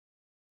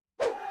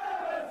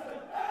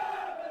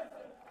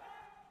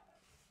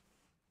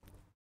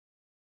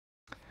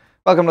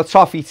Welcome to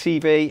Toffee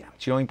TV. I'm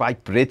joined by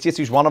Bridget,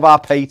 who's one of our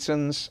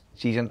patrons.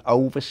 She's an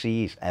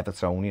overseas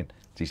Evertonian.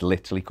 She's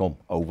literally come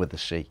over the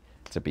sea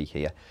to be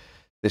here.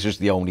 This was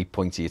the only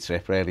point of your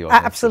trip, really,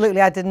 wasn't it?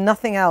 Absolutely. I did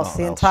nothing else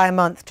the entire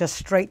month, just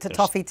straight to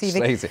Toffee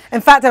TV.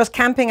 In fact, I was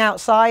camping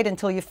outside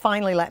until you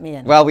finally let me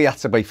in. Well, we had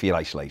to wait for your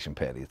isolation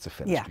period to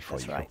finish before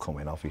you could come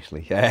in,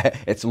 obviously.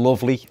 It's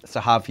lovely to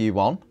have you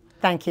on.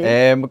 Thank you.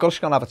 We're just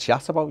going to have a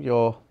chat about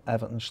your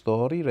Everton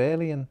story,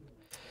 really. And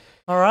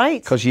all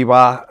right. Because you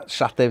are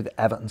sat there with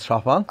the Everton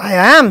top on. I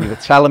am. You were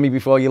telling me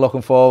before you're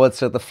looking forward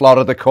to the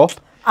Florida Cup.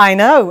 I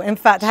know. In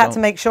fact, I had to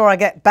make sure I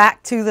get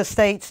back to the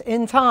States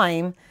in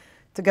time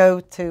to go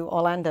to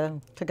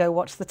Orlando to go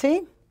watch the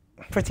team.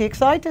 Pretty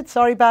excited.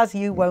 Sorry, Baz,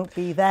 you won't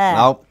be there.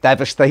 No,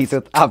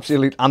 devastated,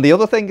 absolutely. And the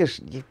other thing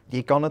is,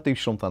 you're going to do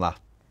something that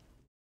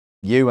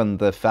you and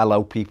the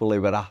fellow people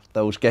who were at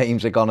those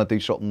games are going to do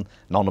something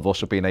none of us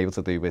have been able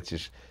to do, which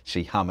is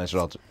see James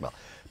Rodriguez. Well,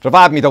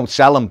 provided we don't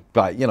sell them,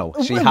 but, you know,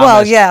 see James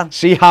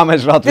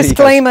Rodriguez.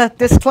 Disclaimer.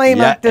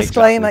 Yeah,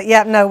 exactly.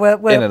 Yeah, no, we're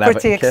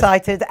pretty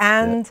excited.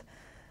 And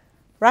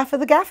Rafa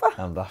the Gaffer.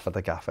 And Rafa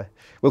the Gaffer.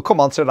 We'll come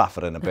on to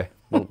Rafa in a bit.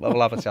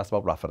 We'll have a chat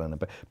about Rafa in a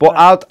bit. But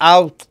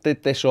how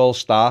did this all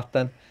start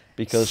then?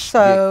 Because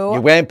you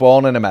weren't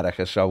born in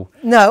America, so...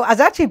 No, I was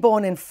actually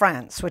born in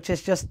France, which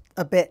is just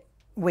a bit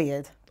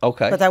weird.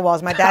 Okay. But I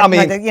was. My dad,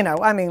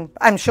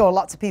 I'm sure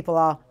lots of people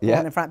are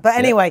born in France. But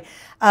anyway,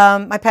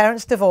 my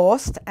parents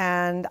divorced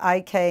and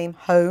I came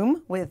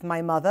home with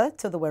my mother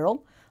to the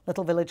Wirral,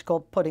 little village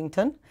called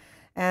Puddington,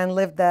 and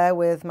lived there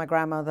with my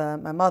grandmother,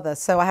 my mother.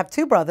 So I have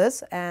two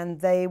brothers and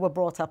they were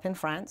brought up in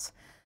France.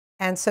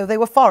 And so they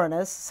were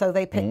foreigners, so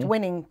they picked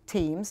winning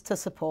teams to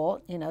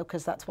support, you know,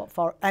 because that's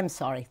what I'm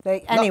sorry.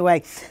 They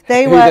were.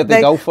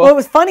 Go for? Well, it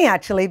was funny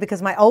actually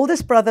because my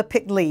oldest brother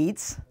picked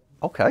Leeds.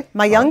 Okay.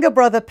 My younger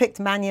brother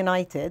picked Man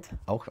United.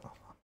 Okay.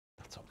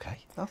 That's okay.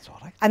 That's all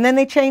right. And then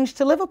they changed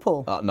to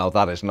Liverpool. No,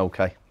 that isn't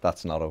okay.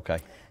 That's not okay.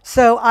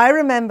 So I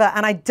remember,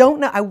 and I don't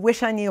know, I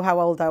wish I knew how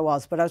old I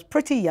was, but I was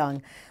pretty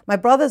young. My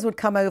brothers would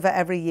come over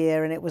every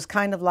year, and it was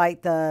kind of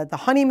like the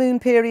honeymoon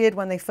period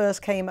when they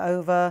first came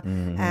over,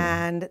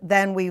 and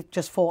then we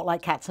just fought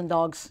like cats and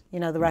dogs, you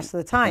know, the rest of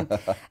the time.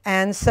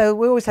 And so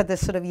we always had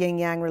this sort of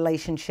yin-yang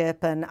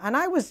relationship, and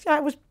I was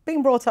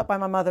being brought up by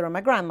my mother and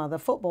my grandmother.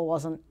 Football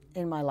wasn't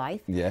in my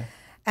life. Yeah.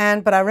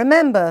 But I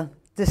remember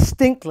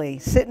distinctly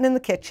sitting in the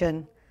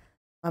kitchen,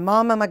 my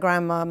mom and my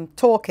grandma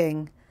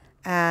talking,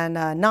 and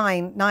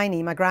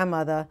Niney, my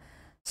grandmother,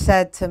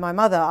 said to my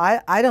mother,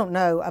 I don't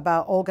know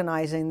about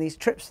organising these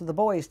trips for the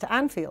boys to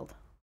Anfield.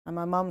 And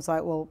my mum's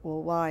like, well,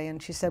 why?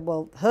 And she said,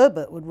 well,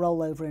 Herbert would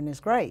roll over in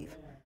his grave.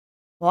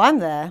 Well, I'm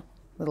there,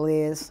 little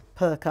ears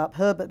perk up,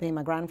 Herbert being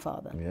my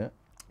grandfather. Yeah.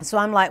 So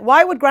I'm like,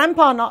 why would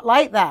Grandpa not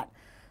like that?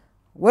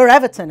 We're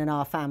Everton in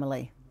our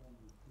family.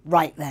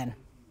 Right then.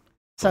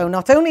 So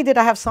not only did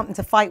I have something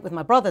to fight with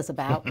my brothers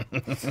about,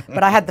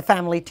 but I had the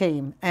family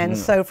team. And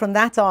so from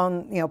that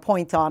on,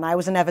 point on, I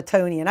was an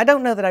Evertonian. I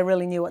don't know that I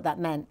really knew what that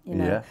meant, you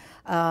know.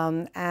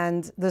 Yeah.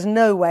 And there's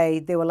no way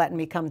they were letting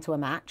me come to a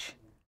match.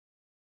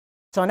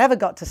 So I never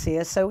got to see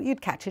us. So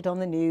you'd catch it on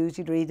the news,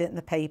 you'd read it in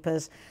the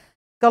papers.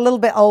 Got a little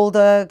bit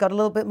older, got a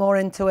little bit more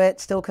into it,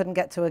 still couldn't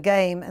get to a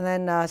game. And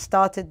then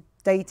started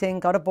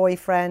dating, got a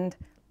boyfriend,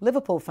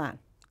 Liverpool fan.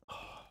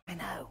 I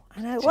know.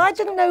 Well, I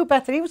didn't know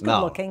better. He was good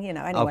looking, you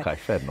know, anyway. Okay,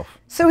 fair enough.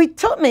 So he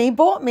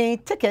bought me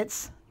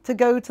tickets to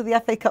go to the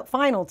FA Cup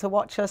final to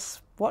watch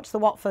the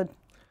Watford.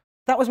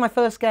 That was my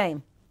first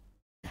game.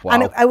 Wow.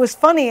 And it was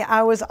funny.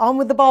 I was on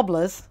with the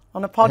Bobblers,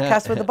 on a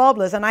podcast with the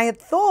Bobblers, and I had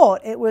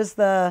thought it was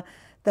the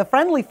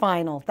friendly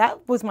final.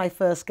 That was my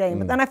first game.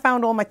 But then I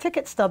found all my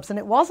ticket stubs, and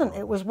it wasn't.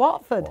 It was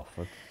Watford.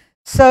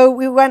 So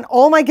we went,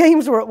 all my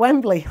games were at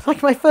Wembley.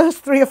 Like my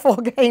first 3 or 4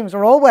 games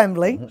were all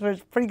Wembley. So it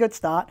was a pretty good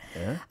start.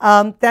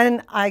 Yeah.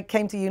 Then I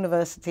came to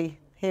university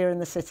here in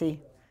the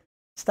city.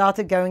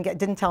 Started going,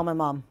 didn't tell my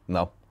mum.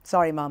 No.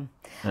 Sorry, mum.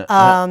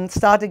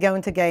 Started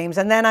going to games.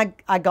 And then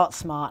I got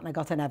smart and I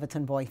got an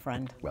Everton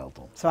boyfriend. Well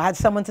done. So I had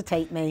someone to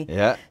take me.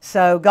 Yeah.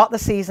 So got the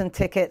season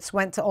tickets,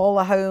 went to all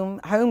the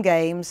home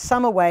games,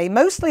 some away.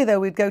 Mostly, though,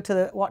 we'd go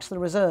to watch the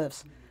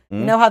reserves.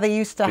 You know how they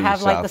used to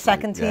have like the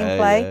second team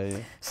play? Yeah.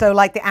 So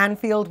like the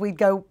Anfield, we'd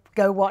go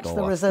watch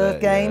the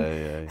reserve game.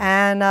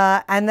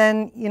 And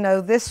then, you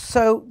know,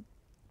 so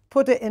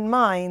put it in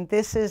mind,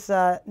 this is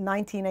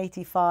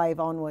 1985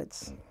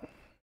 onwards.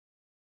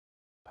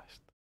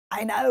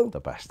 I know. The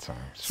best times.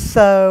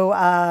 So,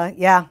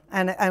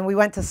 and we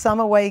went to some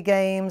away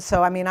games.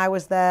 So, I mean, I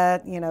was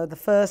there, you know, the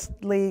first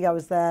league, I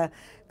was there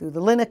through the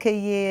Lineker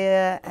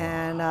year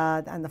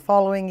and the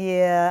following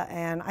year.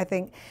 And I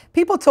think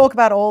people talk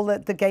about all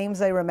the games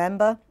they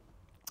remember.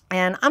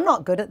 And I'm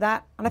not good at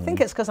that. And I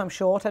think it's because I'm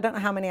short. I don't know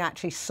how many I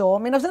actually saw.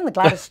 I mean, I was in the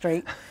Gladys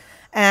Street.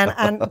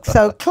 And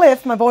so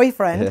Cliff, my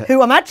boyfriend,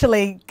 who I'm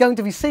actually going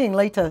to be seeing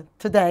later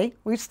today,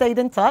 we've stayed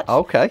in touch.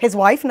 Okay. His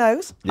wife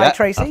knows. Hi,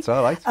 Tracy. That's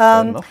all right.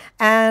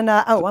 And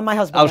my husband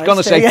knows. I was going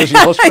to say, because your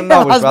husband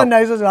knows as well. My husband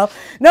knows as well.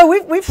 No,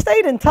 we've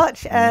stayed in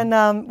touch,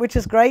 and which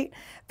is great.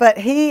 But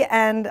he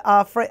and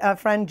our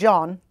friend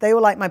John, they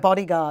were like my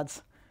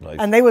bodyguards. Right.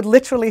 And they would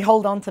literally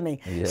hold on to me.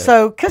 Yeah.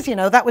 So, because, you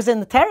know, that was in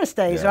the terrace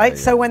days, Yeah, right? yeah,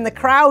 So when the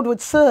crowd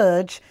would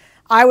surge,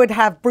 I would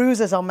have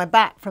bruises on my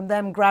back from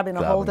them grabbing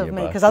a hold of your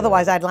me, back, because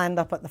otherwise I'd land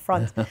up at the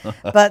front.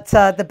 But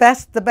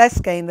the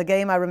best game, the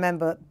game I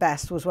remember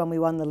best, was when we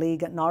won the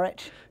league at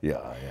Norwich.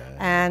 Yeah.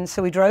 And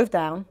so we drove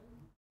down.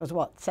 It was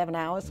what, 7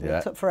 hours? Yeah.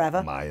 It took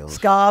forever. Miles.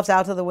 Scarves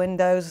out of the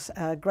windows.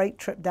 Great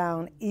trip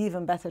down,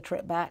 even better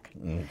trip back.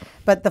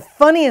 But the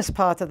funniest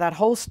part of that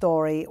whole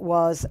story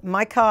was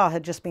my car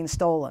had just been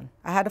stolen.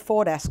 I had a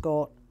Ford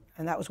Escort,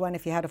 and that was when,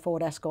 if you had a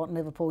Ford Escort in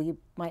Liverpool, you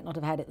might not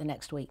have had it the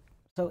next week.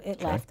 So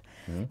it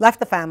left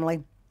the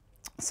family.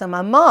 So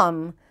my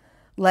mum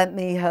lent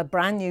me her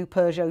brand new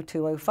Peugeot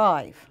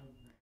 205.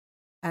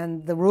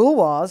 And the rule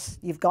was,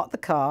 you've got the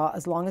car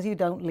as long as you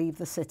don't leave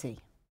the city.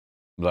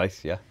 Right,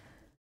 yeah.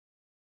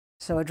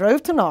 So I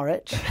drove to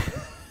Norwich.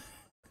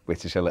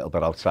 Which is a little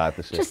bit outside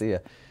the city,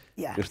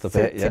 Yeah, just a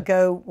bit, to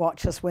go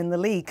watch us win the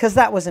league, because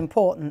that was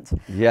important.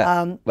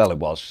 Yeah, well, it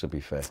was, to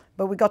be fair.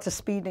 But we got a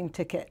speeding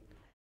ticket,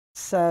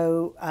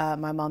 so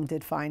my mum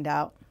did find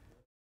out.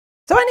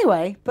 So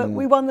anyway, but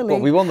we won the league.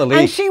 But we won the league.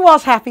 And she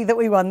was happy that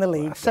we won the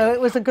league, so it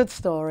was a good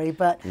story.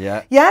 But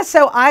yeah,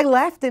 so I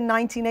left in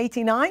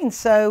 1989,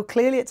 so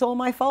clearly it's all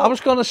my fault. I was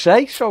going to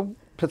say, so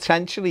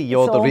potentially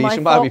you're the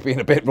reason why we've been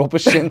a bit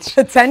rubbish since.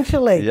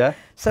 Potentially. Yeah.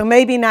 So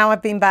maybe now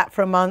I've been back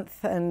for a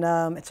month, and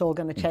it's all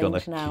going to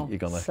change now.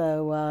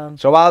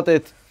 So how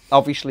did,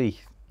 obviously,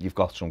 you've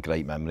got some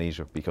great memories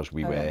because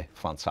we were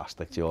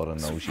fantastic during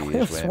those years. It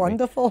was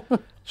wonderful.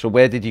 So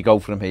where did you go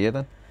from here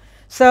then?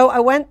 So I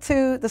went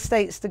to the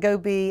States to go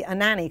be a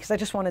nanny because I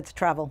just wanted to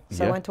travel.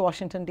 So I went to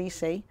Washington,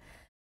 D.C.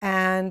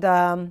 And,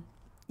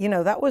 you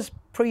know, that was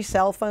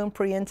pre-cell phone,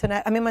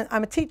 pre-internet. I mean,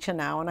 I'm a teacher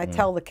now, and I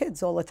tell the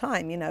kids all the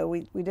time, you know,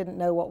 we didn't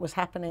know what was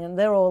happening. And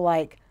they're all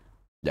like,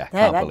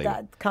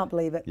 can't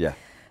believe it. Yeah.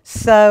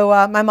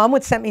 So my mum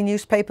would send me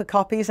newspaper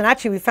copies, and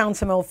actually we found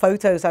some old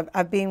photos.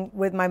 I've been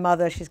with my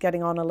mother, she's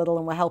getting on a little,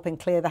 and we're helping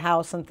clear the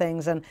house and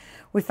things, and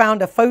we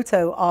found a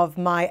photo of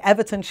my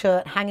Everton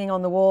shirt hanging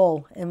on the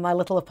wall in my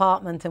little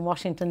apartment in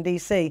Washington,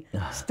 D.C.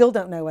 Still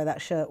don't know where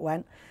that shirt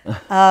went.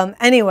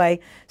 Anyway,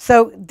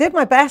 so did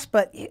my best,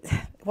 but it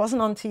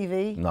wasn't on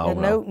TV.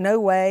 No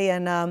way.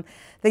 And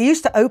they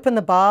used to open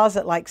the bars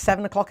at like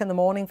 7 o'clock in the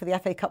morning for the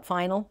FA Cup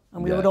final,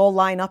 and we would all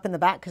line up in the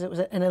back because it was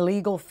an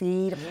illegal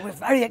feed. It was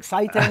very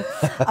exciting.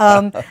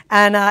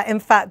 In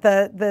fact,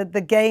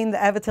 the game,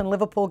 the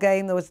Everton-Liverpool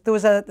game, there was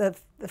the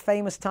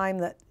famous time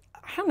that,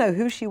 I don't know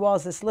who she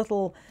was, this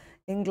little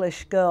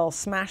English girl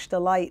smashed a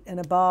light in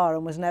a bar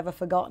and was never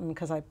forgotten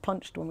because I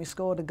punched when we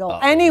scored a goal.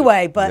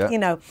 Anyway, but you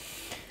know,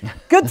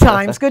 good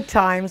times.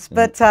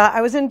 But I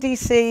was in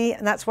DC,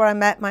 and that's where I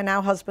met my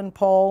now husband,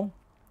 Paul,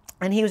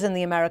 and he was in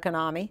the American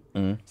Army.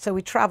 So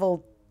we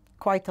traveled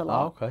quite a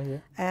lot.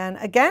 And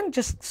again,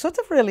 just sort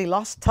of really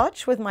lost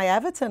touch with my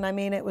Everton. I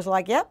mean, it was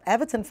like, yep,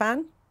 Everton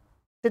fan.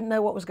 Didn't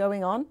know what was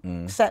going on,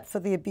 except for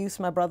the abuse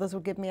my brothers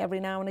would give me every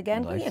now and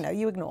again. But, you know,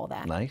 you ignore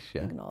that.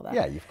 Ignore that.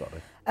 Yeah, you've got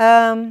it.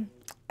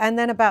 And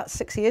then about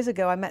 6 years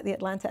ago, I met the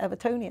Atlanta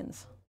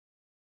Evertonians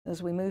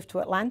as we moved to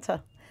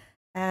Atlanta,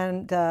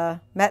 and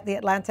met the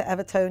Atlanta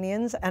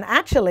Evertonians. And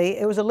actually,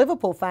 it was a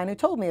Liverpool fan who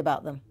told me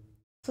about them.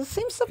 So there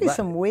seems to be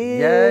some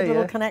weird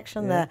little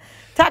connection there.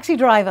 Taxi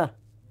driver.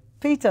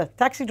 Peter,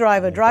 taxi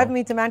driver, driving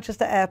me to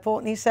Manchester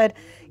Airport, and he said,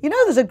 you know,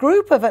 there's a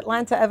group of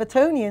Atlanta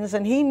Evertonians,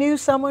 and he knew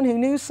someone who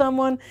knew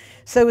someone.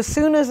 So as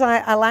soon as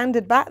I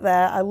landed back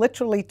there, I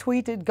literally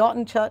tweeted, got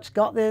in touch,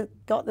 got the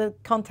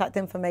contact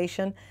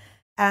information,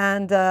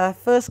 and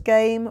first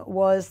game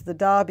was the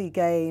Derby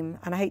game,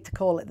 and I hate to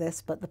call it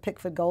this, but the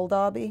Pickford Goal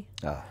Derby.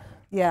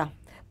 Yeah.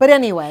 But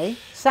anyway,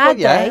 sad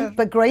day,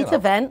 but great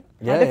event.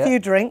 Had a few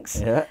drinks,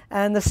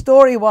 and the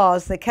story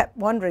was they kept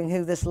wondering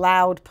who this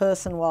loud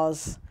person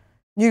was.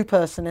 New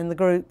person in the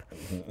group,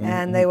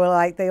 and they were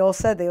like, they all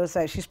said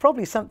she's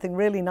probably something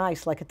really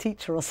nice, like a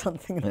teacher or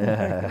something.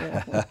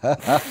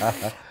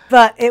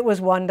 But it was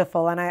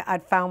wonderful, and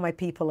I'd found my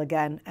people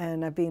again,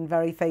 and I've been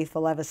very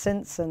faithful ever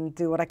since, and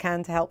do what I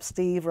can to help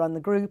Steve run the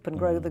group and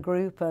grow the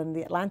group. And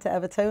the Atlanta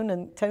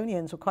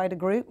Evertonians were quite a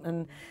group,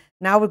 and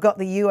now we've got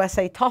the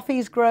USA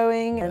Toffees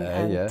growing,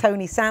 and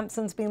Tony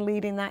Sampson's been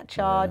leading that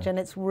charge, and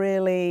it's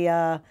really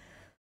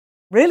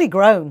really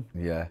grown.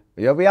 Yeah,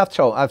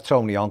 I've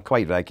Tony on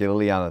quite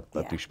regularly, and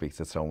I do speak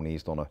to Tony.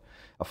 He's done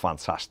a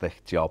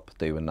fantastic job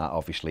doing that.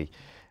 Obviously,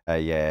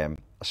 a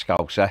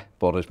Scouser,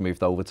 but has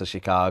moved over to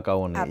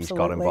Chicago, and he's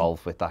got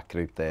involved with that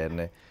group there,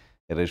 and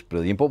it is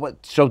brilliant.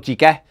 But so do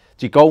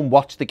you go and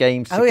watch the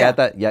games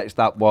together? Yeah, is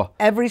that what?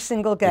 Every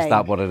single game. Is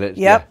that what it is?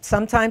 Yep.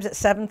 Sometimes at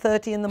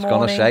 7:30 in the morning.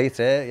 I was going to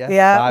say it.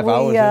 5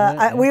 hours.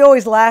 Isn't it? We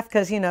always laugh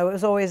because, you know, it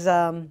was always.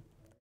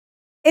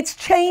 It's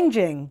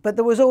changing, but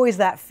there was always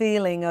that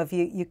feeling of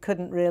you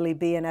couldn't really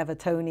be an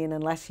Evertonian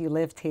unless you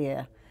lived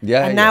here.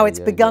 And now it's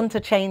begun to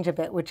change a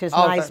bit, which is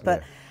nice.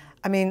 But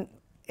I mean,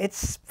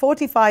 it's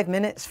 45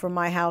 minutes from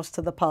my house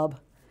to the pub.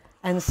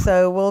 And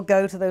so we'll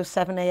go to those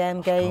 7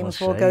 a.m. games.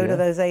 We'll go to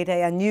those 8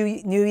 a.m.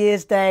 New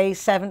Year's Day,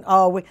 7.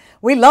 Oh,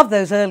 we love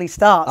those early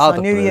starts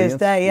on New Year's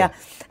Day. Yeah.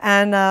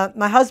 And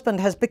my husband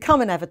has become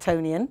an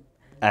Evertonian.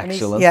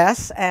 Excellent.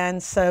 Yes.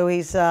 And so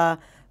he's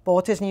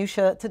bought his new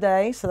shirt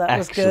today. So that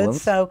was good.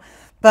 So,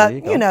 but,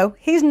 you know,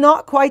 he's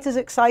not quite as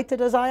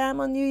excited as I am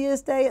on New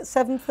Year's Day at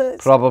 7:30.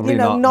 Probably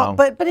not. No.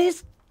 But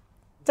he's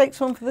takes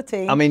one for the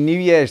team. I mean, New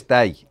Year's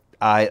Day,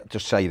 I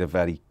just say a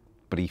very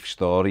brief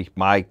story.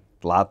 My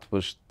lad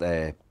was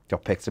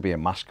got picked to be a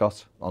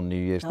mascot on New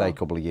Year's Day a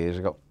couple of years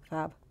ago.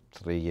 Fab.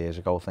 3 years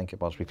ago, I think it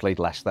was. We played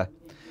Leicester.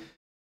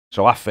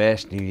 So our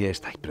first New Year's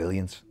Day,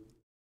 brilliant.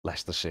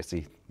 Leicester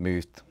City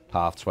moved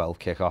 12:30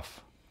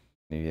 kick-off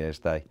New Year's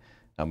Day.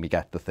 And we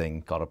get the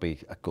thing, got to be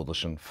at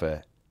Goodison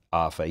for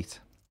 8:30.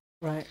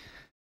 Right.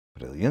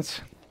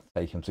 Brilliant.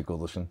 Take him to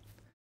Goodison.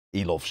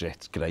 He loves it.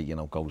 It's great, you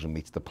know, goes and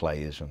meets the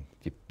players and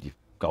you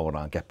go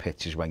around, get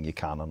pictures when you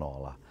can and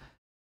all that.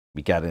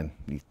 We get in,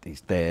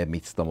 he's there,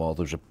 meets them all.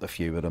 There's a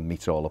few of them,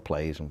 meets all the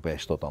players, and we're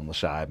stood on the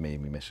side, me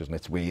and my missus, and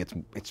it's weird.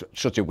 It's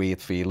such a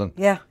weird feeling.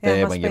 Yeah,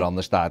 there when you're on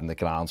the side and the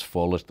ground's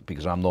full,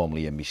 because I'm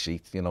normally in my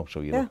seat, you know,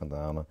 so you're looking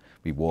down. And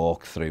we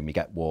walk through, we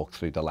get walked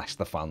through the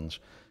Leicester fans,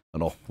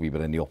 and up, we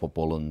were in the upper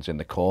Bullens in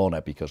the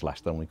corner because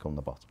Leicester only come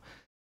the bottom.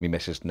 My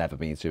missus never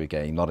been to a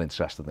game, not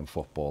interested in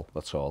football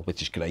at all,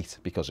 which is great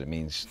because it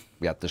means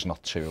there's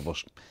not two of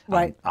us.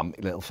 Right. I'm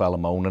a little fella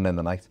moaning in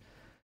the night.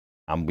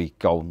 And we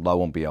go,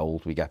 lo and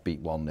behold, we get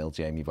beat 1-0.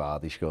 Jamie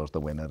Vardy scores the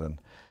winner. And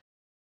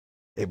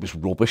it was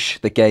rubbish.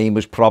 The game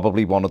was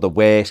probably one of the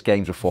worst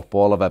games of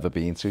football I've ever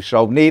been to.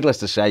 So needless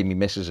to say, my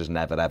missus has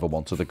never, ever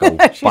wanted to go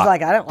She's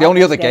like, I don't The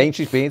only other game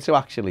she's been to,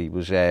 actually,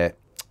 was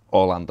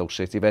Orlando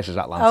City versus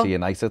Atlanta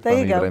United.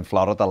 When we were in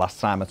Florida last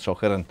time I took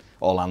her, and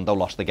Orlando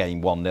lost the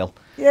game 1-0.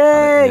 Yay!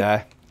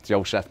 Yeah,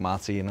 Joseph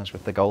Martinez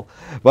with the goal.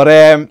 But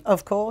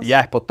of course.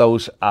 Yeah, but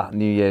those at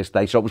New Year's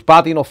Day. So it was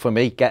bad enough for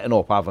me getting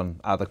up, having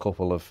had a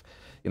couple of,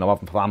 you know,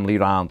 having family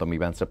round, and we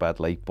went to bed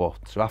late.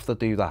 But to have to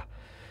do that,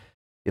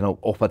 you know,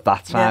 up at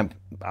that time,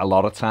 a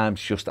lot of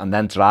times, and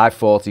then drive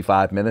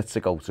 45 minutes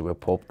to go to a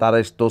pub,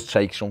 does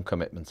take some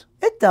commitment.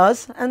 It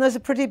does, and there's a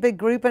pretty big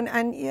group,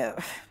 and yeah,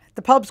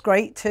 the pub's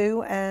great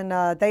too, and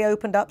they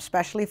opened up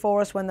specially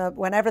for us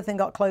when everything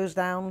got closed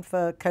down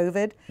for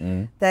COVID.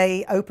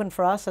 They opened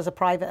for us as a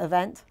private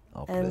event.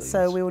 Oh, and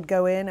so we would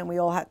go in, and we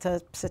all had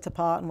to sit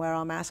apart and wear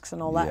our masks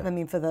and all that. I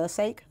mean, for their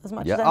sake as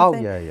much as anything.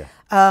 Oh,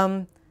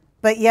 yeah.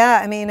 But yeah,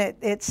 I mean,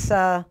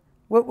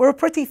 we're a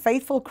pretty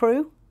faithful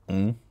crew,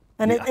 and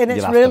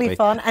it's really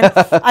fun. And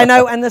I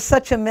know, and there's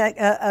such a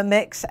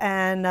mix,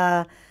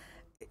 and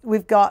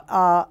we've got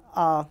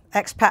our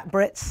expat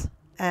Brits,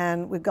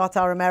 and we've got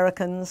our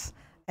Americans,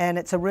 and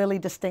it's a really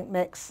distinct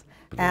mix.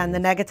 And the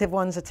negative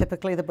ones are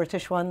typically the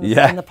British ones,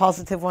 and the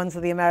positive ones are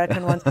the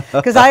American ones.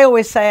 Because I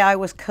always say I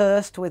was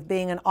cursed with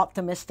being an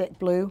optimistic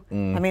blue.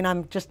 I mean,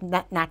 I'm just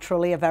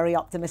naturally a very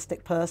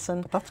optimistic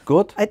person. But that's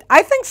good.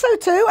 I think so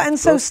too. And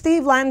so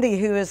Steve Landy,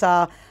 who is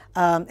our,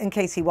 in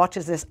case he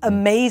watches this,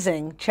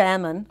 amazing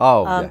chairman,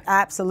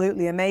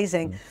 absolutely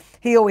amazing.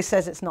 He always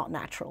says it's not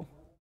natural.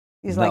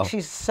 He's like,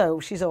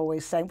 she's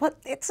always saying, "What?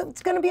 It's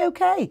going to be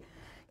okay."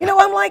 You know,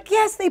 I'm like,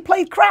 yes, they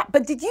played crap,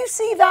 but did you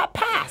see that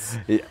pass?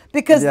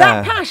 Because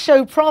that pass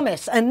showed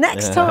promise, and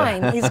next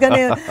time he's going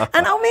to...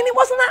 And I mean, it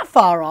wasn't that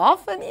far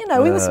off, and, you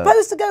know, he was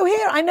supposed to go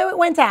here. I know it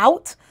went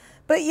out,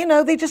 but, you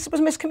know, it was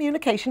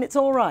miscommunication. It's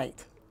all right.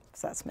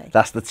 So that's me.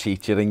 That's the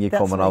teacher in you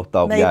coming out,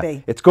 though. Maybe. Yeah.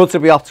 It's good to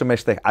be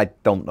optimistic. I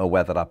don't know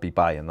whether I'd be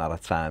buying that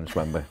at times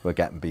when we're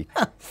getting beat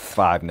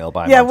 5-0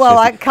 by Man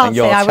well, City, I can't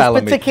say I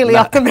was particularly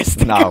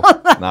optimistic. No.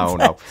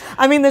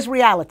 I mean, there's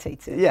reality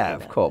to it. Yeah,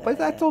 of course. But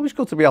it's always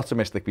good to be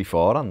optimistic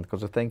beforehand,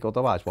 because I think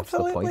otherwise, what's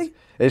the point?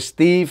 Is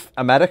Steve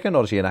American,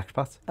 or is he an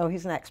expat? Oh,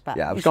 he's an expat.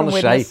 Yeah, I was going to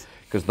say,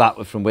 because that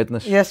was from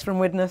Widnes. Yes, from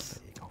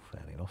Widnes. There you go,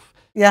 fair enough.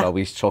 Yeah. So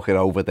he's took it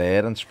over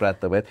there and spread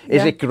the word.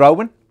 Is it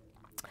growing?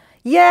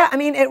 Yeah, I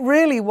mean, it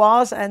really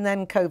was, and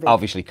then COVID.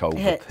 Obviously, COVID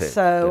hit.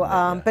 So,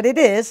 but it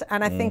is,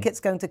 and I think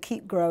it's going to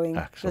keep growing.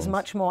 Excellent. There's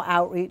much more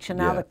outreach, and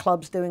now the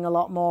club's doing a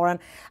lot more. And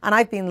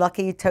I've been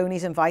lucky.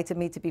 Tony's invited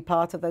me to be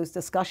part of those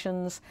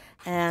discussions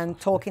and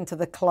talking to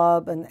the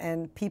club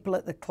and people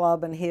at the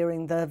club and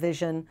hearing their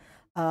vision.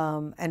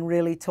 And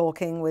really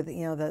talking with,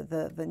 you know,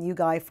 the new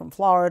guy from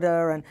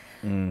Florida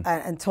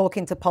and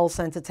talking to Pulse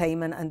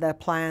Entertainment and their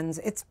plans.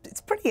 It's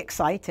pretty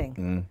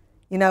exciting.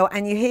 You know,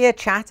 and you hear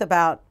chat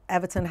about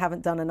Everton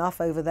haven't done enough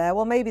over there.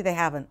 Well, maybe they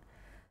haven't,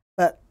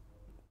 but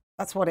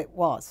that's what it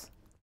was.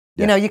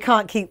 You know, you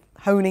can't keep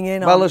honing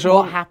in on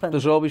what happened.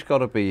 There's always got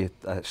to be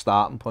a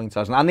starting point,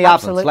 hasn't it? And they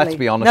haven't, let's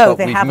be honest. No,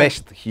 we've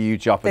missed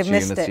huge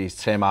opportunities.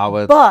 Tim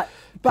Howard, but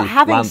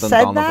having Landon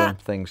said Donovan,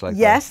 that, things like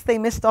yes, they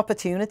missed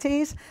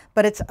opportunities,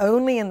 but it's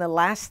only in the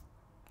last,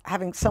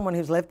 having someone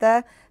who's lived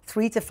there,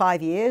 3 to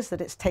 5 years that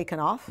it's taken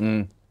off.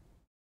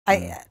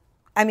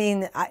 I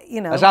mean, you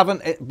know,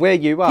 where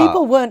you are,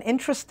 people weren't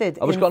interested.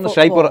 I was going to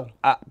say, but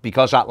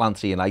because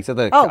Atlanta United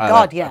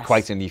are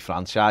quite a new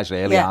franchise,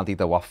 really. Yeah. Andy,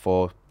 they're what,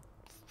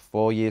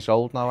 4 years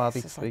old now, are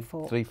they? It's like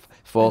fourth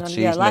Fourth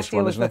season. Yeah, last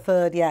year was the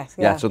third, yeah.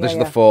 So this is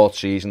the fourth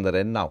season they're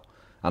in now.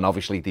 And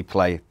obviously they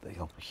play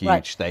a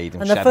huge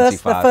stadium, and the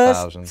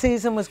 75,000. first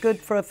season was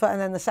good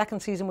and then the second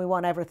season we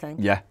won everything.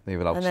 Yeah, they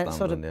were outstanding, and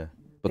sort of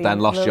But then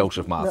lost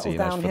Joseph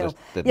Martinez.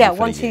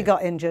 Once he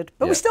got injured.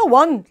 But we still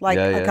won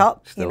a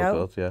cup,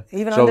 still good,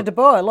 even under De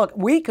Boer. Look,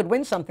 we could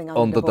win something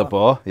under De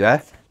Boer,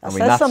 yeah. That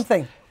says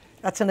something.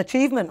 That's an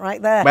achievement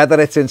right there. Whether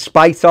it's in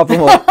spite of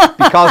him or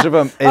because of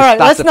him. All right,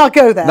 let's not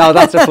go there. No,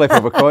 that's a flip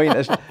of a coin.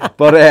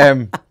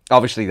 But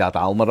obviously that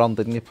Almiron,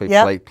 didn't you?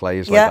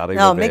 Players like that.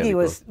 No, Miggy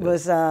was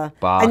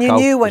and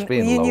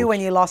you knew when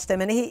you lost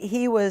him, and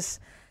he was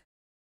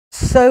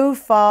so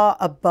far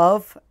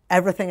above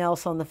everything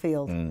else on the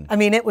field. I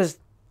mean, it was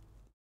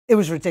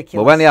ridiculous.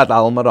 Well, when he had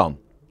Almiron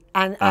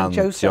and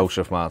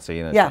Joseph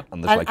Martinez,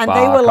 and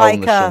they were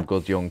like some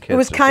good young kids. It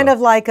was kind of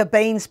like a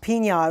Baines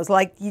Pignard. It was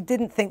like you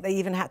didn't think they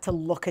even had to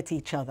look at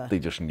each other. They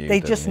just knew.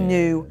 They just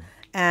knew.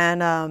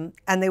 And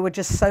they were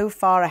just so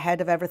far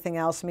ahead of everything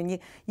else. I mean,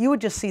 you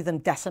would just see them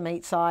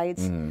decimate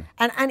sides,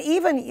 and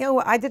even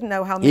I didn't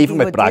know how Miggy even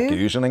with would Brad do.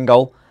 Goosen in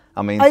goal.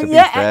 I mean, to be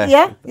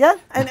fair.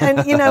 and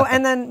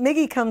and then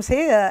Miggy comes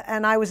here,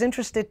 and I was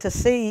interested to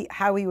see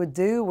how he would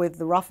do with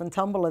the rough and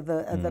tumble of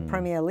the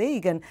Premier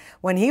League. And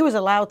when he was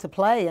allowed to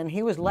play and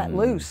he was let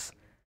loose,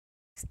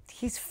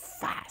 he's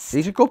fast.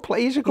 He's a good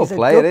player. He's a good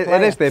player.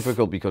 It is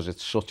difficult because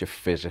it's such a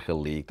physical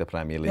league, the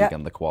Premier League,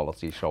 and the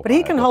quality is so. But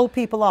he can hold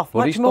people off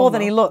much more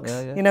than he looks.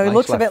 He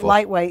looks a bit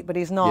lightweight, but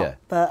he's not.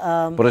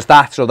 But it's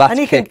that. So that's and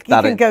he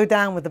can go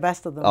down with the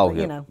best of them. Oh,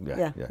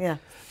 yeah.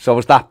 So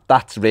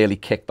that's really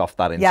kicked off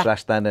that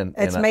interest then.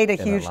 It's made a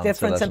huge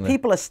difference, and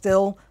people are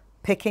still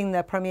picking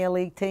their Premier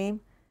League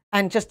team.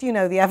 And just,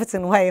 the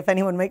Everton way, if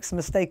anyone makes a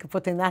mistake of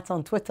putting that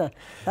on Twitter,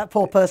 that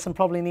poor person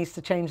probably needs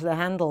to change their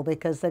handle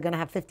because they're going to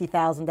have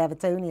 50,000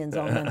 Evertonians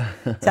on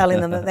them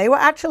telling them that they were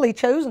actually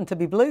chosen to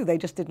be blue. They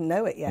just didn't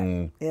know it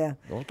yet. Yeah.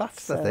 Well,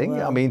 that's the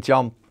thing. I mean,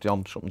 something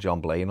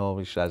John Blaine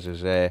always says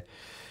is there's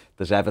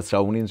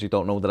Evertonians who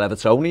don't know they're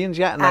Evertonians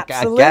yet. And I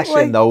guess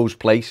in those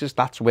places,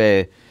 that's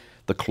where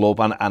the club,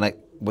 and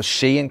we're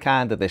seeing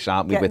kind of this,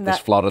 aren't we, with this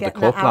Florida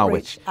Cup now,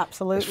 which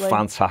is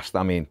fantastic.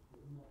 I mean,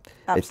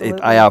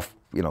 I have...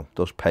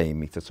 does pay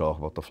me to talk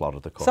about the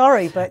Florida Cup.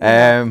 Sorry, but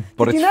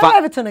did you know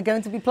Everton are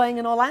going to be playing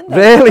in Orlando?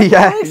 Really?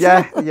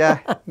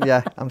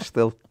 Yeah. I'm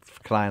still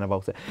crying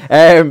about it.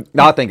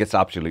 No, I think it's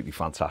absolutely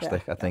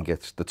fantastic. I think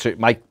it's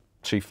my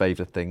two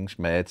favourite things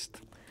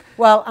merged.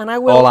 Well, and I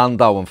will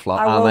Orlando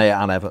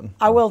and Everton.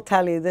 I will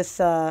tell you this: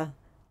 the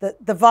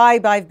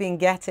vibe I've been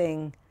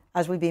getting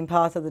as we've been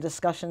part of the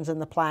discussions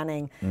and the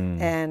planning,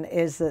 and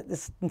is that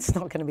it's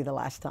not going to be the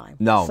last time.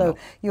 No. So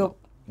you'll.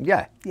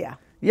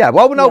 Yeah.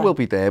 Well, we'll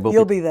be there.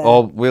 You'll be there.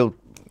 Or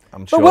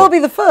I'm sure. But we'll be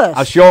the first.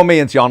 I'm sure me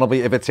and John will be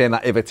if it's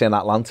in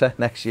Atlanta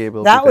next year.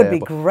 That would be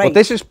great.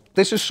 But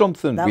this is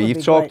something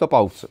we've talked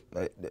about.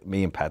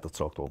 Me and Ped have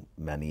talked about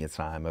many a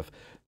time and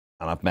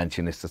I've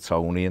mentioned this to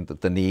Tony, and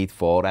the need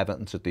for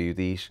Everton to do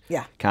these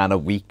kind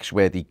of weeks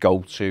where they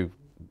go to,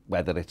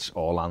 whether it's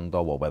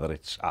Orlando or whether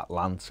it's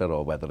Atlanta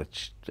or whether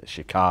it's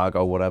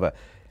Chicago, whatever.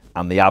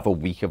 And they have a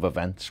week of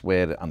events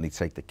and they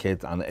take the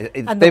kids and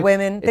the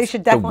women. They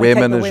should definitely take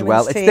the women as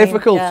well. It's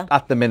difficult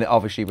at the minute,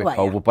 obviously, with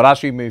COVID. But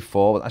as we move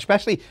forward,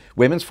 especially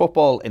women's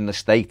football in the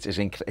States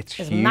it's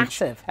huge.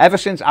 Massive. Ever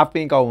since I've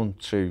been going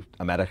to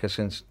America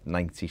since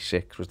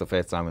 '96 was the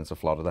first time I went to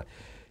Florida.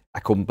 I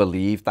couldn't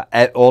believe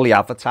that all the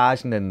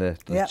advertising in the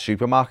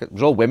supermarket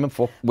was all women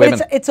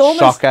soccer. It's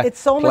almost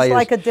players.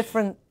 Like a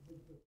different.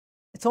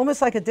 It's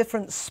almost like a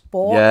different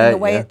sport in the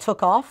way it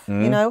took off,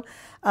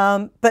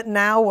 But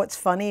now what's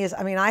funny is,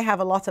 I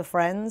have a lot of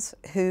friends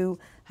who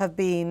have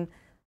been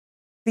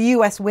the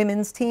US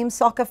women's team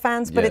soccer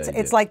fans, but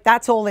it's like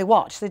that's all they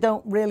watch. They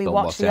don't really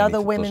watch the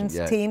other women's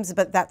teams,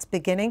 but that's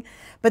beginning.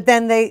 But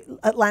then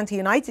Atlanta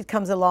United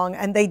comes along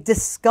and they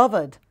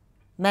discovered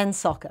men's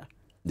soccer.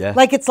 Yeah.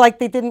 It's like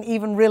they didn't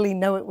even really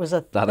know it was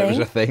a thing. It was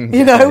a thing.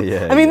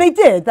 They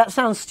did. That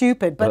sounds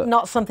stupid, but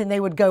not something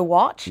they would go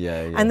watch.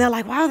 And they're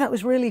like, wow, that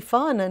was really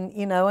fun. And,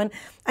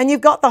 and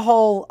you've got the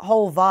whole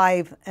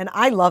vibe. And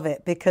I love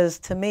it because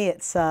to me,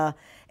 it's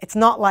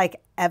not like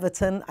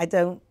Everton. I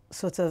don't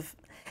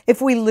if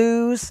we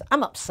lose,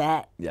 I'm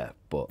upset.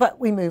 But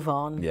we move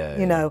on,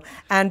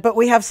 but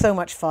we have so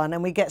much fun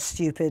and we get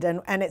stupid.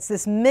 And it's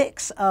this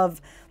mix of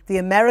the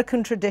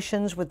American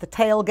traditions with the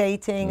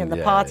tailgating and the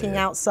partying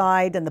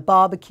outside and the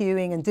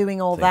barbecuing and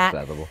doing all that,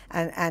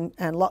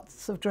 and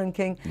lots of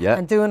drinking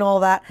and doing all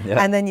that.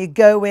 And then you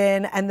go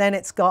in, and then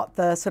it's got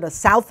the sort of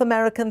South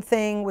American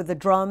thing with the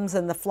drums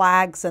and the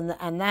flags and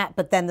that.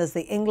 But then there's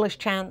the English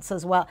chants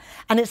as well,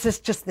 and it's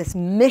just this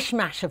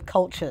mishmash of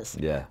cultures,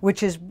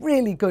 which is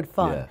really good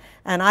fun.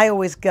 And I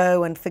always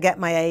go and forget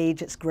my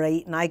age. It's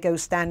great, and I go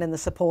stand in the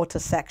supporter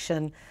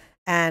section,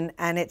 and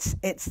it's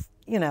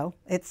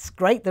it's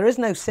great. There is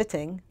no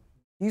sitting.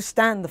 You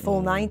stand the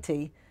full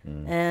 90,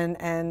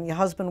 and your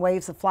husband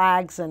waves the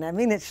flags, and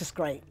it's just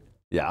great.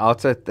 Yeah,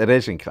 it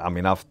is.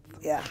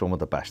 some of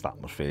the best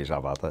atmospheres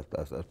I've had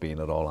has been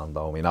at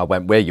Orlando. I mean, I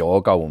went where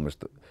you're going was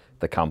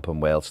the Camping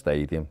World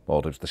Stadium, or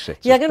it was the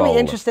Sixers Yeah, I'm going to Bowl. be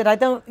interested. I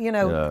don't,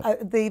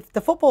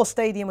 the football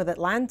stadium with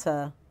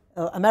Atlanta,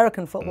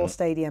 American football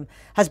stadium,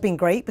 has been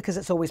great because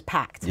it's always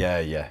packed. Yeah,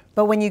 yeah.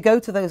 But when you go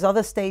to those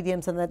other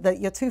stadiums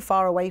and you're too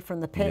far away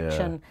from the pitch,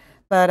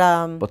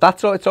 but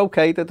that's it's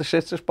okay that the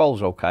Sixers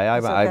Bowl's okay. I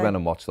okay. went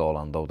and watched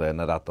Orlando there, and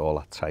they had all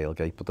that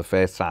tailgate. But the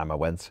first time I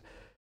went,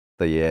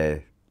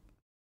 the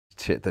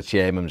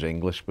chairman's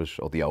English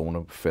or the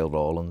owner, Phil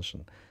Rawlins,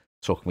 and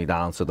took me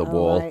down to the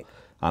wall. Right.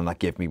 And they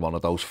give me one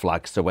of those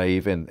flags to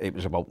wave in. It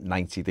was about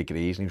 90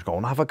 degrees, and he was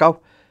going, have a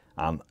go.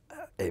 And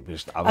it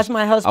was, as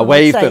my husband I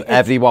waved would say, and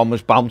everyone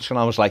was bouncing.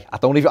 I was like,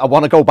 I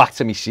want to go back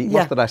to my seat.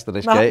 What's the rest of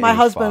this game? My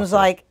husband's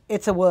like,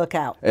 it's a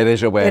workout. It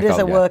is a workout. It is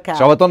a workout.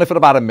 So I'd done it for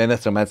about a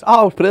minute and went,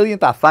 oh,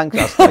 brilliant, thanks.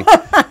 That's like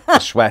the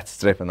sweat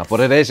dripping. But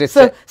it is.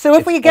 So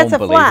if we get a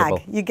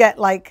flag, you get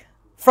like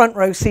front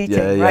row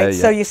seating, right? Yeah.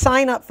 So you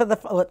sign up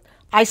for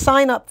I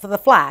sign up for the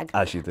flag,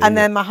 as you do, and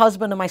then my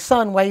husband and my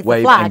son wave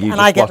the flag, and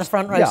I get the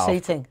front row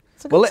seating.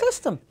 It's a good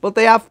system. But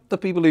they have the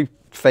people who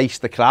face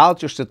the crowd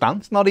just to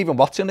dance, not even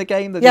watching the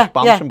game, they're just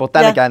bouncing. But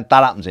then again,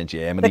 that happens in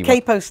Germany. The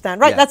capo stand,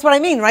 right? That's what I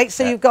mean, right?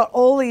 So you've got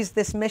all this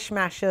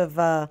mishmash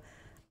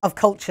of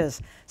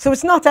cultures. So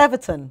it's not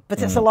Everton,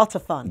 but it's a lot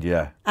of fun.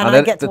 Yeah, and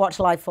I get to watch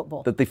live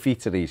football. The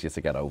defeats are easier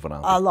to get over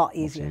now. A lot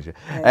easier.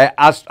 Yeah.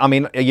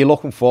 Are you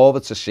looking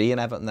forward to seeing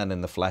Everton then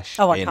in the flesh?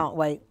 Oh, I can't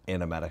wait.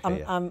 In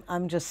America.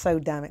 I'm just so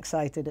damn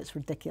excited. It's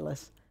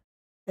ridiculous.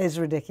 It's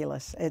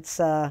ridiculous. It's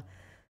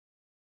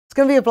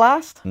going to be a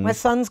blast. My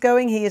son's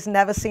going. He has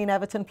never seen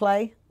Everton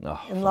play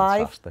in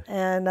live,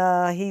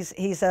 and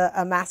he's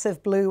a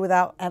massive Blue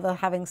without ever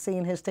having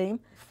seen his team.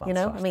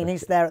 Fantastic. I mean,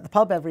 he's there at the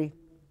pub every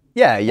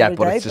but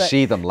day, to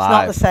see them live, it's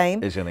not the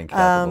same. Is an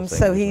incredible thing.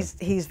 So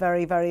he's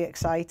very, very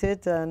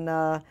excited, and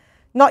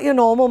not your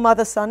normal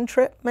mother-son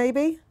trip,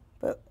 maybe,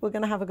 but we're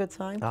going to have a good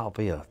time. It'll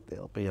be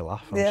a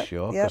laugh, I'm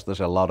sure, because there's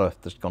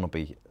going to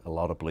be a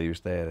lot of Blues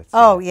there. It's,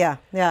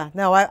 yeah.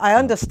 No, I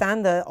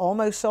understand they're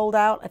almost sold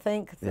out. I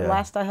think the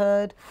last I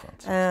heard,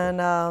 fantastic.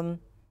 And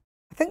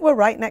I think we're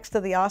right next to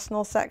the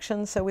Arsenal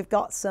section, so we've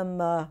got some.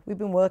 We've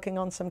been working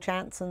on some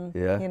chants and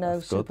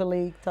Super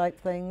League type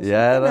things.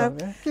 Yeah,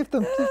 you've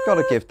got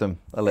to give them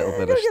a little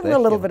bit of stick. Give them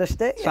a little bit of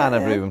stick. Trying to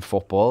ruin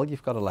football,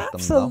 you've got to let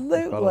them know.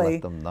 Absolutely. You've got to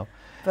let them know.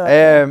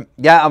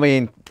 But, I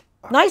mean.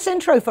 Nice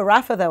intro for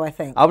Rafa, though, I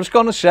think. I was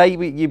going to say,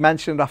 you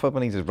mentioned Rafa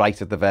Benitez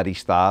right at the very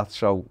start.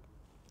 So,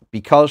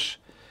 because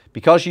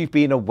you've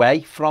been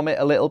away from it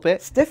a little bit,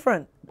 it's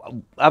different.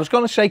 I was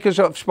going to say because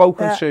I've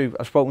spoken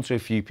to a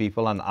few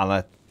people, and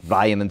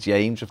Ryan and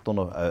James have done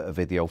a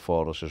video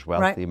for us as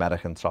well, the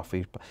American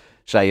Toffee,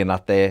 saying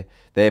that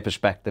their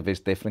perspective is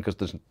different because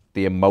there's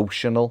the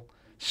emotional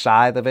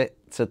side of it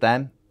to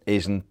them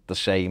isn't the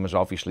same as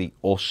obviously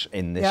us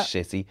in this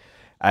city.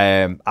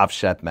 I've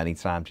said many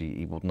times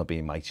he wouldn't have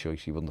been my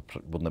choice. He wouldn't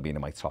have been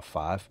in my top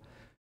 5.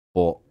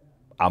 But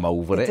I'm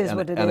over it.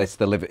 It's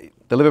the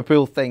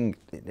Liverpool thing.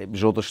 It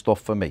was other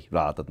stuff for me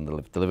rather than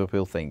the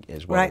Liverpool thing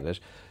is what it is.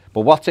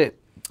 But what's it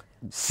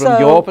from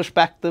your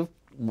perspective?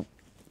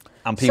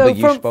 And people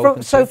you've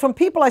spoken to? So from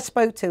people I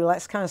spoke to,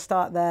 let's kind of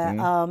start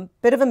there.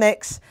 Bit of a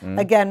mix.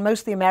 Again,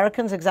 most of the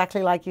Americans,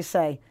 exactly like you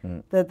say,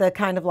 they're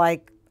kind of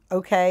like,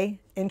 okay,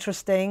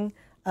 interesting.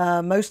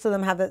 Most of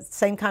them have the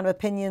same kind of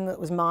opinion that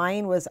was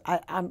mine.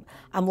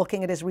 I'm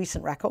looking at his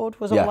recent record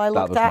was all I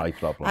looked at. That was my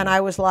problem. And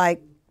I was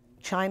like,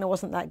 China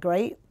wasn't that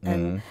great.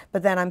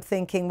 But then I'm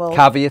thinking, well...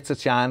 Caveat to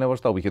China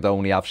was, though, we could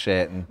only have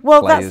certain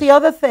Well, players, that's the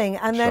other thing.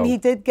 And then he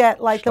did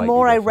get, like, the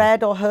more I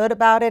read or heard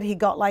about it, he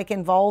got, like,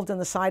 involved in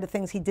the side of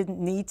things he didn't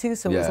need to.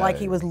 So it was like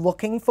he was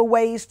looking for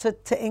ways to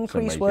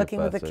increase working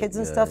with the kids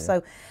and stuff.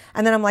 So,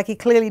 and then I'm like, he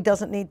clearly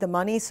doesn't need the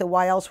money, so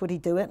why else would he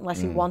do it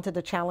unless he wanted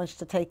a challenge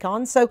to take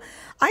on? So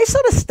I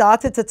sort of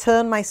started to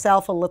turn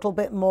myself a little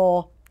bit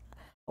more...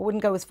 I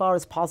wouldn't go as far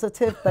as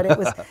positive, but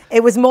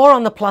it was more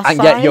on the plus side.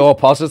 And yet you're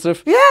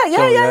positive.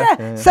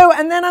 Yeah. So,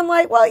 and then I'm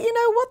like, well, you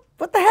know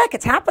what the heck?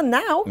 It's happened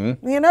now.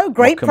 You know,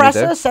 great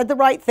presser, said the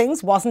right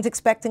things, wasn't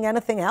expecting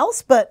anything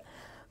else, but,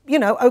 you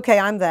know, okay,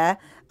 I'm there.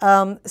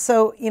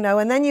 So, you know,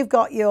 and then you've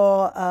got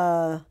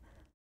your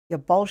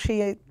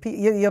bullshit,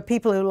 your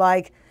people who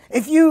like,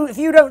 if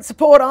you don't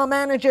support our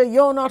manager,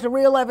 you're not a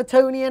real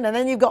Evertonian. And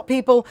then you've got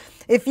people,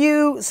 if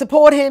you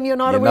support him, you're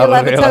not a real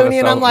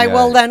Evertonian. I'm like,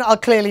 well, then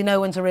clearly no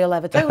one's a real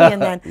Evertonian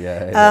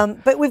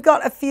then. But we've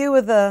got a few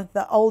of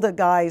the older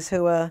guys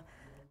who are,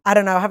 I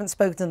don't know, I haven't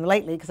spoken to them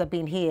lately because I've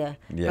been here,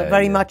 but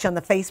very much on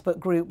the Facebook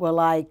group were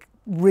like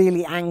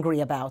really angry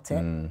about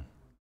it.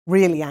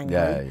 Really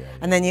angry.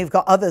 And then you've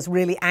got others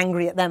really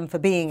angry at them for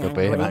being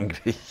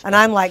angry. And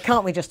I'm like,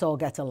 can't we just all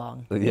get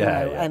along?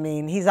 I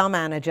mean, he's our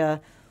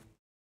manager.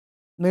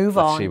 Move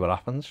on. See what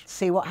happens.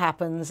 See what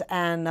happens.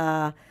 And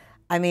I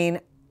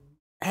mean,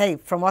 hey,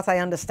 from what I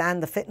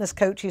understand, the fitness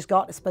coach he's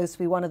got is supposed to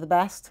be one of the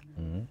best.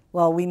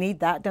 Well, we need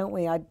that, don't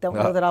we? I don't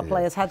know that our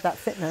players had that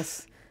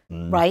fitness,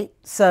 right?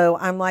 So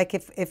I'm like,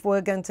 if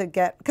we're going to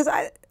get, because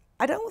I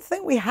don't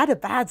think we had a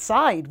bad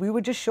side. We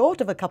were just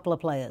short of a couple of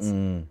players.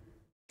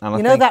 And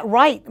you know, that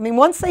right. I mean,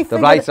 once they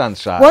figured, right-hand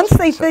side. Once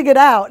they figured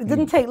out, it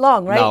didn't take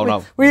long, right?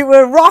 No. We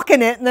were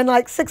rocking it, and then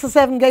like 6 or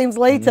 7 games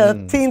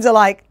later, teams are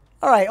like,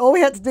 all right, all we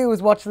had to do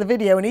was watch the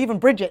video, and even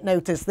Bridget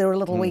noticed they were a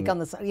little weak on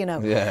the, you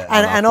know,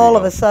 and all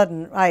of a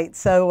sudden, right?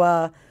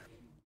 So,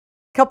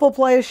 couple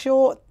players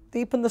short,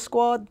 deep in the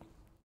squad,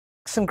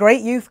 some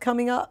great youth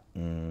coming up.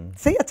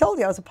 See, I told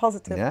you I was a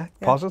positive. Yeah,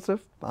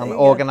 positive and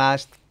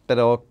organised, bit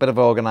of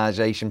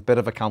organisation, bit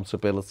of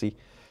accountability.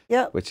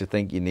 Yeah, which I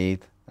think you need,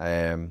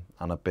 and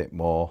a bit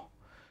more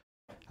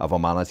of a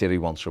manager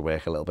who wants to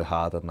work a little bit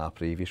harder than our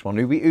previous one,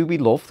 who we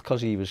loved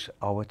because he was,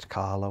 it's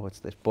Carlo, it's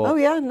this. But,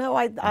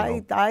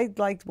 I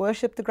like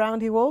worshipped the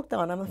ground he walked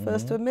on. I'm the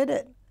first to admit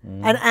it.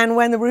 And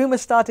when the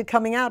rumours started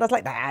coming out, I was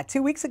like,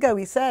 2 weeks ago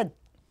he said,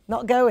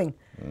 not going.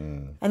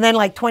 And then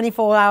like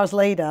 24 hours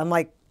later, I'm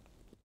like,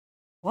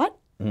 what?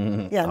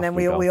 Yeah, and then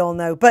we all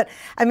know. But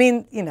I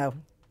mean, you know,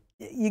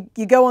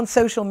 you go on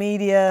social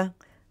media,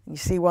 you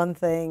see one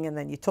thing, and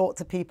then you talk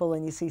to people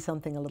and you see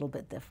something a little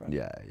bit different.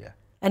 Yeah.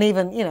 And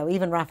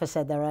even Rafa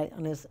said that, right,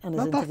 on his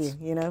interview,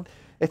 you know.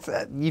 It's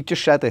you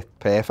just said it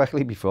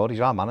perfectly before. He's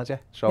our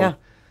manager, so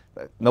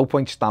no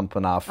point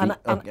stamping our feet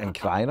and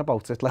crying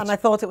about it. And I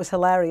thought it was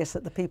hilarious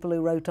that the people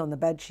who wrote on the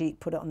bed sheet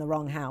put it on the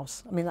wrong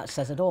house. I mean, that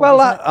says it all. Well,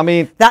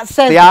 that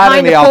says the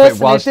irony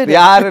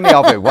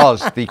of it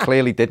was they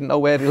clearly didn't know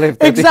where he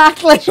lived.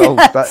 Exactly. So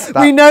yes.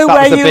 We know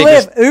where you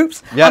live.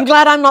 Oops. Yeah. I'm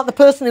glad I'm not the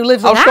person who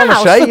lives in the house. I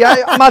was going to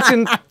say,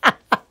 imagine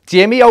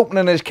Jimmy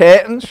opening his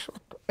curtains.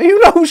 Who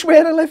knows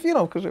where I live, you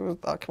know, because it was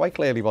quite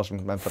clearly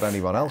wasn't meant for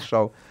anyone else.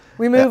 So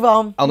we move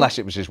on. Unless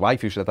it was his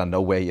wife who said, "I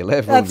know where you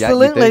live."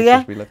 Absolutely,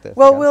 well, we lived there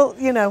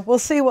well, we'll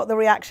see what the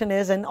reaction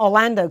is in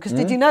Orlando. Because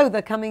did you know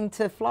they're coming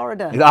to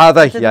Florida? Are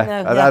they? I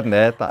hadn't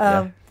heard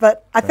that.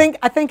 But I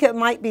think it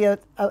might be a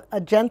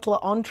gentler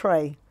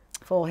entree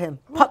for him,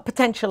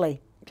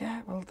 potentially.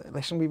 Yeah, well,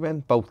 listen, we win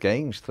both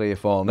games 3 or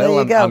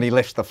 4-0, and he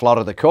lifts the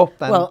Florida Cup.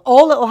 Then well,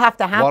 all that will have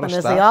to happen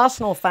is the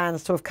Arsenal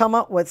fans to have come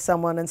up with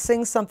someone and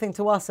sing something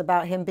to us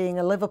about him being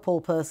a Liverpool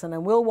person,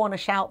 and we'll want to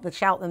shout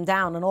them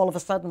down, and all of a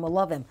sudden we'll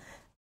love him.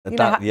 You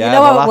know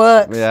how it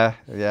works.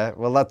 Yeah.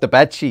 Well, the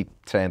bed sheet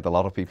turned a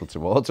lot of people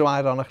towards him,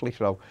 ironically.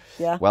 So,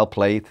 well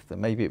played.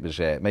 Maybe it was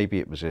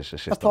his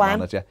assistant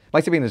manager.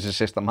 Might have been his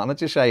assistant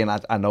manager saying,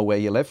 "I know where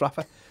you live,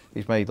 Rafa.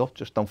 He's made up.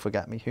 Just don't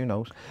forget me." Who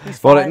knows?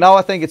 But no,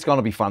 I think it's going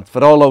to be fun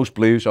for all those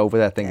Blues over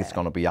there. I think it's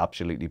going to be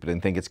absolutely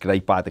brilliant. I think it's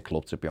great by the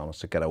club, to be honest,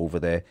 to get over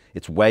there.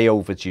 It's way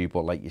overdue,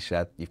 but like you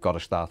said, you've got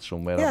to start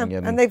somewhere. Haven't you?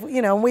 And they've,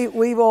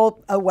 we've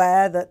all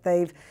aware that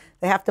they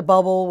have to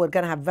bubble. We're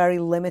going to have very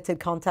limited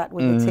contact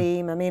with the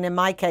team. I mean, in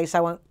my case, I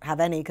won't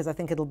have any because I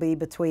think it'll be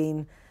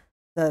between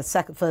the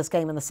first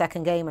game and the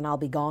second game, and I'll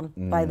be gone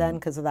by then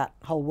because of that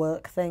whole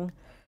work thing.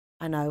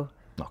 I know.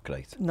 Not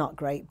great. Not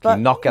great. But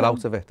you not get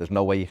out of it. There's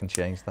no way you can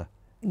change that.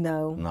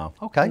 No.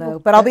 Okay. No.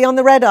 But I'll be on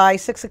the red eye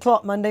 6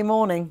 o'clock Monday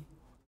morning.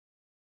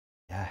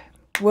 Yeah.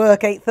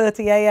 Work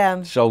 8:30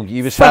 a.m. So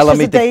you were telling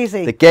me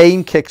the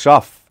game kicks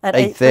off at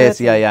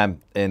 8:30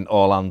 a.m. in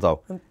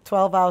Orlando. And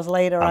 12 hours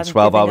later, and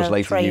 12 hours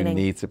later, you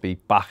need to be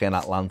back in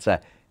Atlanta,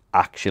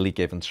 actually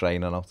giving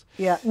training out.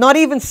 Yeah. Not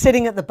even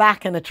sitting at the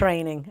back in a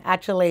training,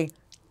 actually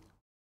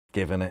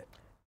giving it.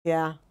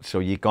 Yeah. So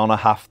you're gonna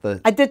have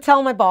to. I did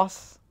tell my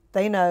boss.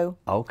 They know.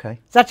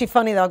 Okay. It's actually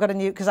funny though. I got a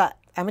new, because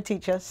I'm a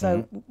teacher,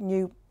 so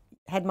new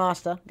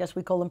headmaster. I guess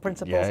we call them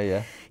principals.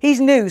 Yeah.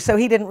 He's new, so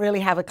he didn't really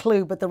have a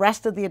clue. But the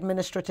rest of the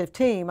administrative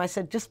team, I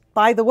said, just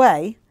by the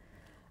way,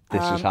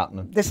 this is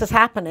happening. This is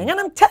happening, and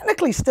I'm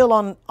technically still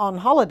on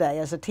holiday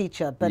as a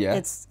teacher, but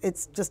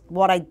it's just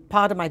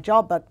part of my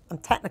job. But I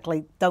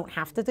technically don't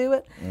have to do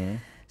it.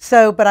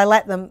 So, but I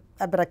let them.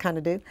 But I kind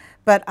of do.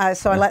 But I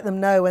let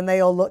them know, and they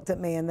all looked at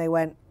me and they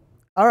went,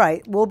 all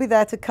right, we'll be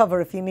there to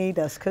cover if you need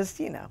us, because,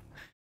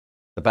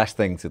 The best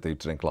thing to do,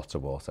 drink lots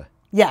of water.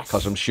 Yes.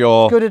 Because I'm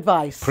sure. Good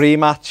advice.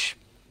 Pre-match.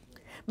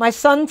 My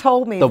son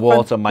told me the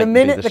water might the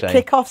minute be the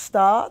same. Kickoff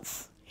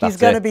starts, he's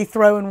going to be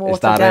throwing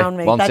water down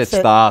me. Once it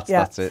starts,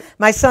 that's it.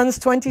 My son's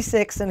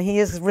 26 and he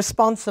is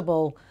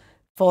responsible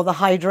for the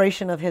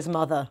hydration of his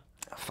mother.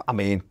 I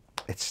mean,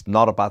 it's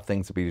not a bad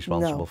thing to be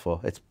responsible for.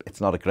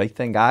 It's not a great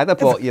thing either,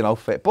 but,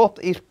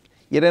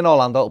 you're in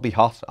Orlando, it'll be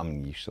hot.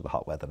 I'm used to the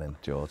hot weather in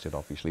Georgia,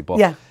 obviously.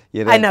 But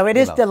I know, it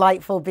is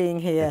delightful being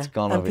here.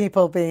 And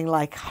people being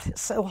like, God,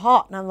 it's so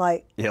hot. And I'm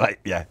like... You're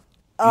like,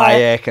 my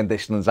air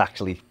conditioning's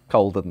actually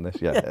colder than this,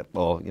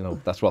 Or,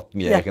 that's what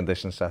my air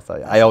conditioning set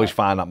at. I always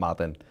find that mad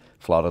in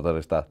Florida,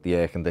 is that the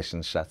air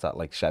conditioning's set at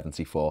like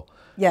 74.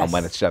 Yes. And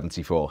when it's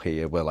 74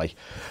 here, we're like,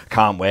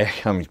 can't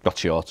work. And we've got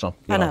shorts on.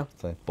 I know.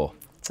 But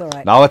it's all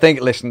right. No, I think,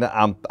 listen,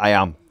 I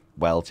am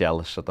well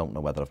jealous. I don't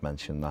know whether I've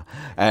mentioned that.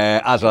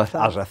 As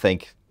I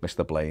think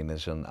Mr. Blaine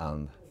is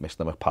and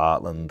Mr.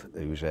 McPartland,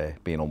 who's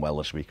been unwell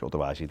this week,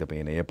 otherwise he'd have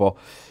been here. But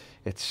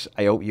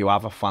I hope you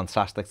have a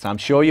fantastic time. I'm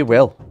sure you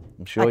will.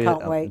 I'm sure I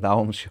can't wait. No,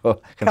 I'm sure.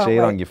 I can see it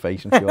on your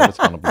face. I'm sure it's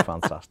going to be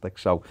fantastic.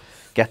 So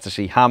get to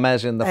see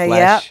James in the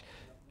flesh.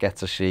 Get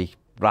to see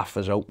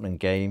Rafa's opening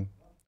game.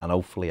 And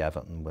hopefully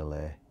Everton will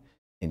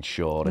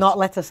ensure not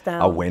let us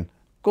down. A win.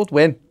 Good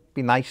win.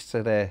 Be nice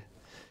to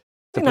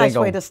It's a nice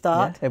way to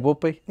start. Yeah, it would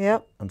be.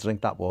 Yep. And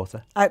drink that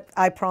water.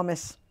 I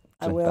promise.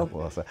 I Drink will. that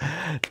water.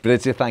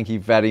 Bridget, thank you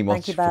very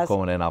much you, for Baz.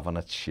 coming in, having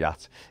a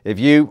chat. If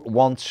you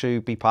want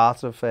to be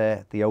part of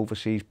the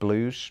Overseas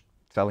Blues,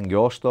 telling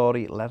your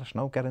story, let us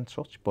know, get in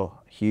touch. But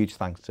huge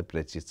thanks to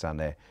Bridget,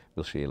 and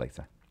we'll see you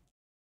later.